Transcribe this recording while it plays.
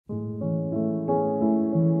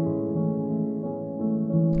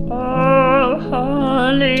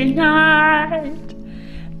starry night.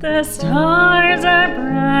 The stars are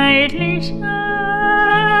brightly shining.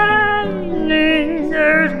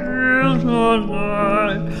 There's no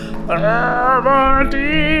light ever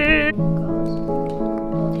dim.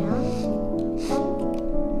 Hold hands.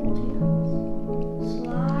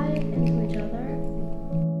 Slide into each other.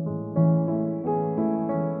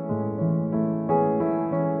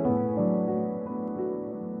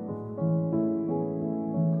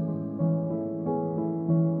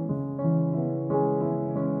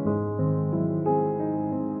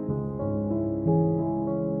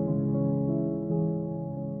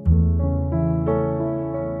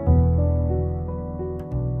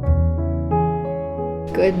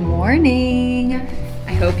 Good morning.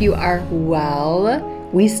 I hope you are well.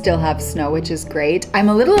 We still have snow, which is great. I'm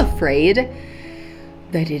a little afraid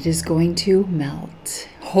that it is going to melt.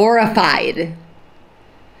 Horrified.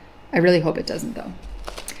 I really hope it doesn't though.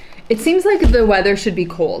 It seems like the weather should be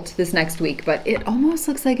cold this next week, but it almost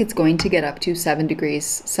looks like it's going to get up to 7 degrees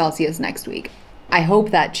Celsius next week. I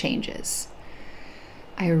hope that changes.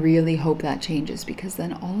 I really hope that changes because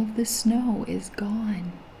then all of the snow is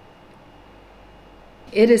gone.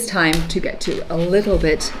 It is time to get to a little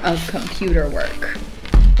bit of computer work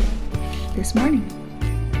this morning.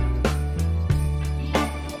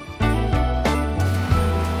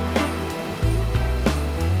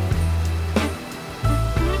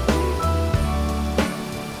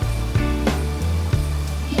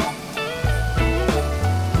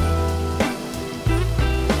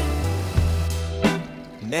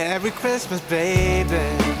 Merry Christmas,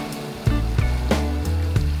 baby.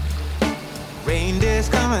 Reindeer's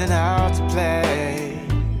coming out to play.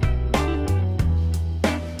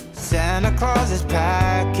 Santa Claus is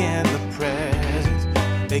packing the presents,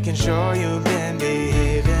 making sure you've been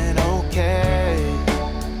behaving okay.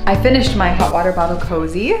 I finished my hot water bottle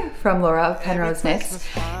cozy from Laura of Penrose Knits,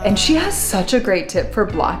 and she has such a great tip for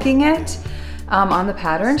blocking it on the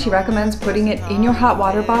pattern. She recommends putting it in your hot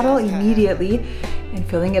water bottle immediately and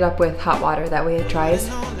filling it up with hot water. That way it dries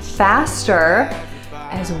faster,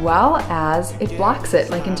 as well as it blocks it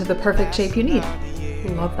like into the perfect shape you need.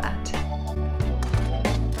 Love that.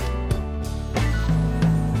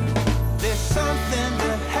 There's something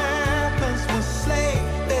that happens when sleigh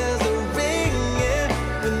bells are ringing,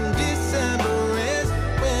 when December is,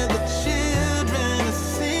 when the children are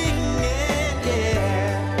singing,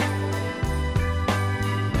 yeah.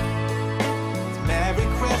 It's Merry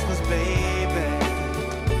Christmas, baby.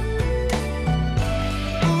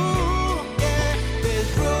 Ooh, yeah.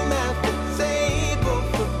 There's room at the table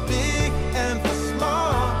for big and for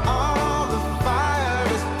small. All the fire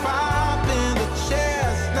is popping, the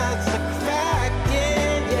chestnuts are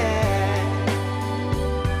cracking, yeah.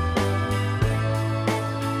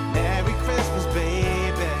 Merry Christmas,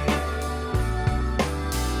 baby.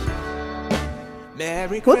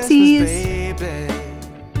 Merry Whoopsies. Christmas, baby.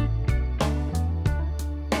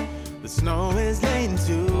 The snow is laying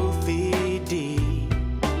 2 feet deep.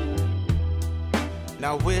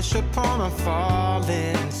 Now wish upon a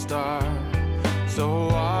falling star, so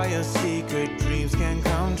all your secret dreams can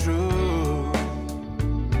come true.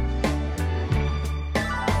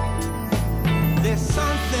 There's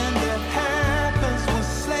something that happens when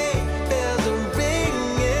sleigh bells are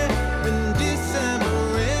ringing, when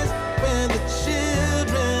December is, when the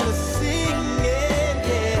children are singing,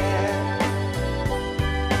 yeah.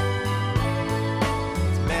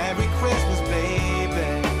 It's Merry Christmas, baby.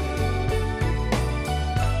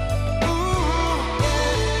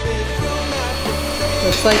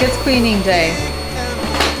 Looks like it's cleaning day.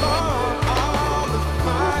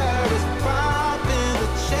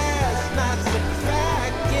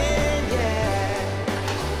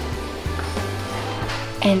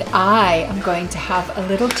 And I am going to have a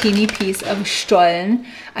little teeny piece of Stollen.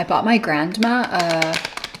 I bought my grandma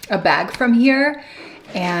a bag from here,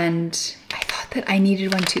 and I thought that I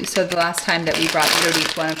needed one too. So the last time that we brought Rudy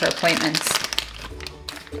to one of her appointments,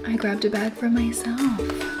 I grabbed a bag for myself.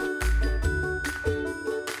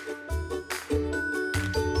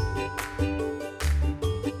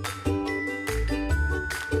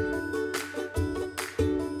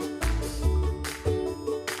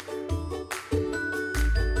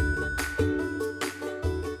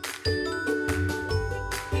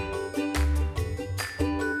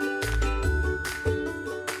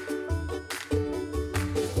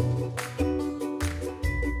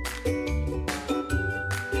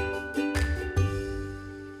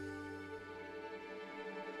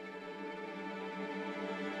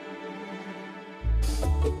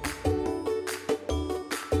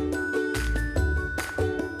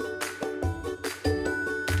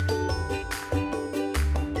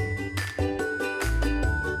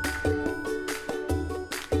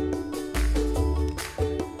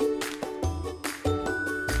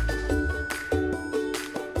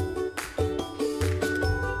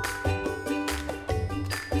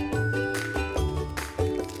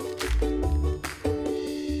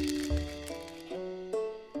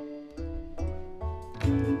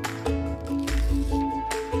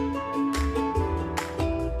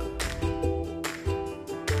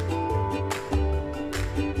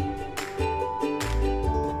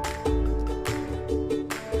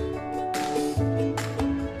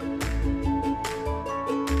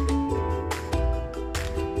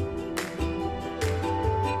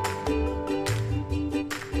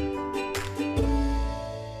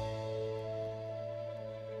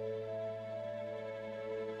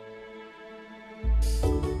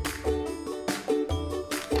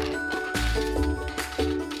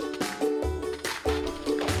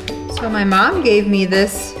 So my mom gave me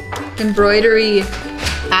this embroidery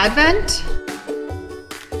advent.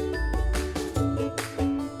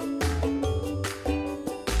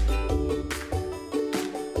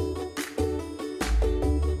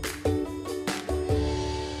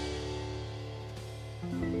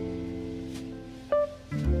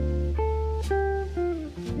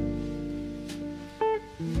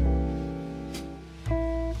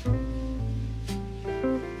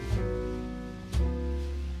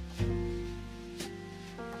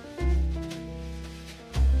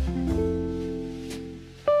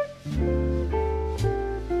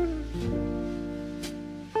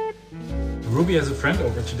 Ruby has a friend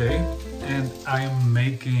over today and I am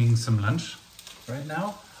making some lunch right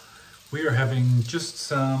now. We are having just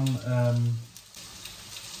some,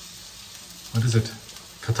 what is it?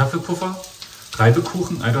 Kartoffelpuffer?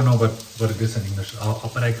 Reibekuchen? I don't know what it is in English,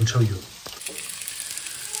 but I can show you.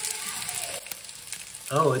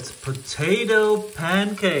 Oh, it's potato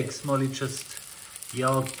pancakes. Molly just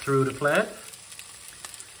yelled through the flat.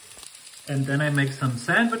 And then I make some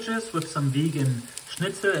sandwiches with some vegan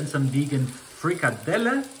schnitzel and some vegan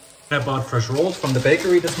frikadelle. I bought fresh rolls from the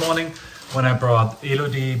bakery this morning when I brought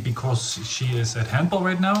Elodie because she is at handball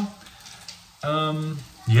right now.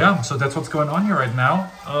 Yeah, so that's what's going on here right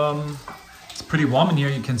now. It's pretty warm in here.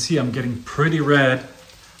 You can see I'm getting pretty red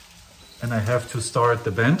and I have to start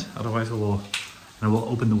the vent. Otherwise I will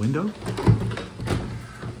open the window.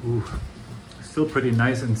 Ooh, still pretty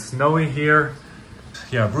nice and snowy here.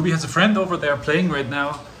 Yeah, Ruby has a friend over there playing right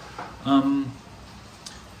now.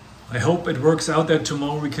 I hope it works out that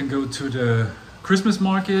tomorrow we can go to the Christmas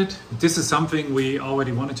market. This is something we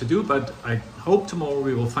already wanted to do, but I hope tomorrow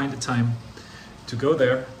we will find the time to go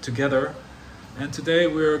there together. And today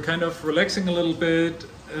we're kind of relaxing a little bit,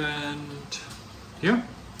 and yeah,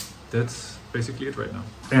 that's basically it right now.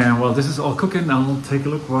 And while this is all cooking, I'll take a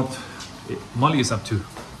look what Molly is up to.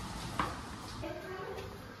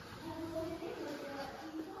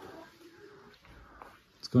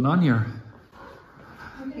 What's going on here?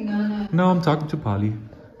 No, I'm talking to Polly.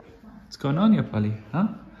 What's going on here, Polly? Huh?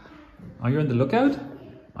 Are you on the lookout?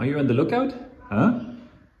 Are you on the lookout? Huh?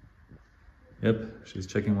 Yep, she's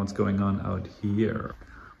checking what's going on out here.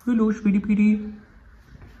 Hello, sweetie Petey.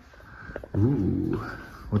 Ooh,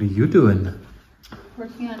 what are you doing?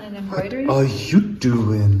 Working on an embroidery. What are you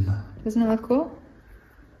doing? Doesn't it look cool?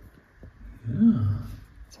 Yeah.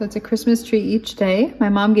 So it's a Christmas tree each day. My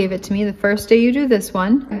mom gave it to me the first day you do this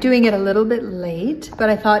one. I'm doing it a little bit late, but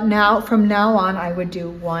I thought from now on, I would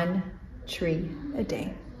do one tree a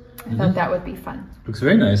day. I thought that would be fun. Looks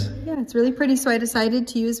very nice. Yeah, it's really pretty. So I decided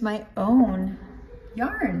to use my own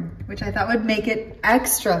yarn, which I thought would make it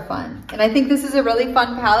extra fun. And I think this is a really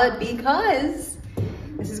fun palette because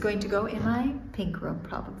this is going to go in my pink room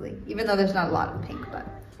probably, even though there's not a lot of pink, but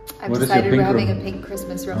I've decided we're having a pink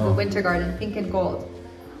Christmas room for Winter Garden, pink and gold.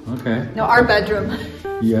 Okay. No, our bedroom.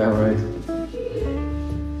 Yeah, right.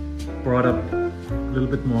 Brought up a little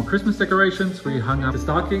bit more Christmas decorations. We hung up the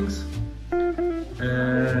stockings.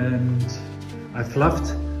 And I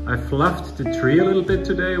fluffed the tree a little bit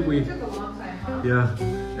today. It took a long time, huh? Yeah.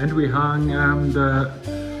 And we hung the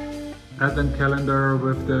advent calendar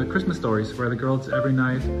with the Christmas stories where the girls every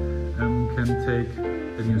night can take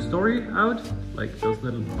a new story out, like those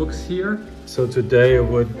little books here. So today it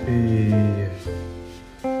would be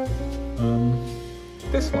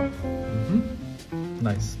this one.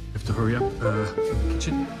 Nice. You have to hurry up.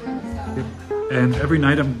 Kitchen. Yep. And every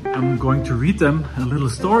night I'm going to read them a little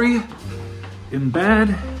story in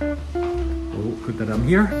bed. Oh, put that on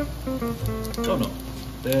here. Oh no,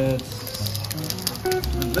 that's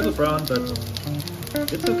a little brown, but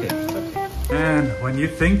it's okay. It's okay. And when you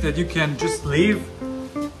think that you can just leave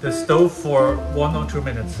the stove for 1 or 2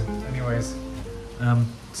 minutes, anyways,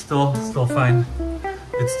 still fine.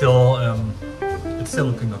 It's still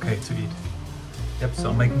looking okay to eat. Yep. So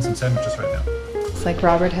I'm making some sandwiches right now. It's like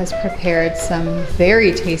Robert has prepared some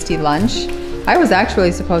very tasty lunch. I was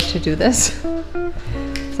actually supposed to do this,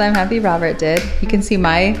 so I'm happy Robert did. You can see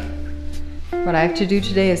what I have to do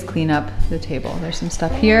today is clean up the table. There's some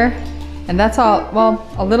stuff here, and that's all, well,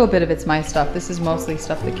 a little bit of it's my stuff. This is mostly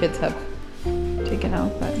stuff the kids have taken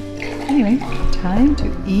out, but anyway, time to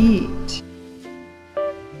eat.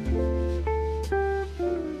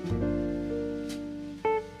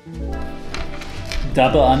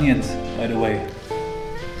 Double onions, by the way.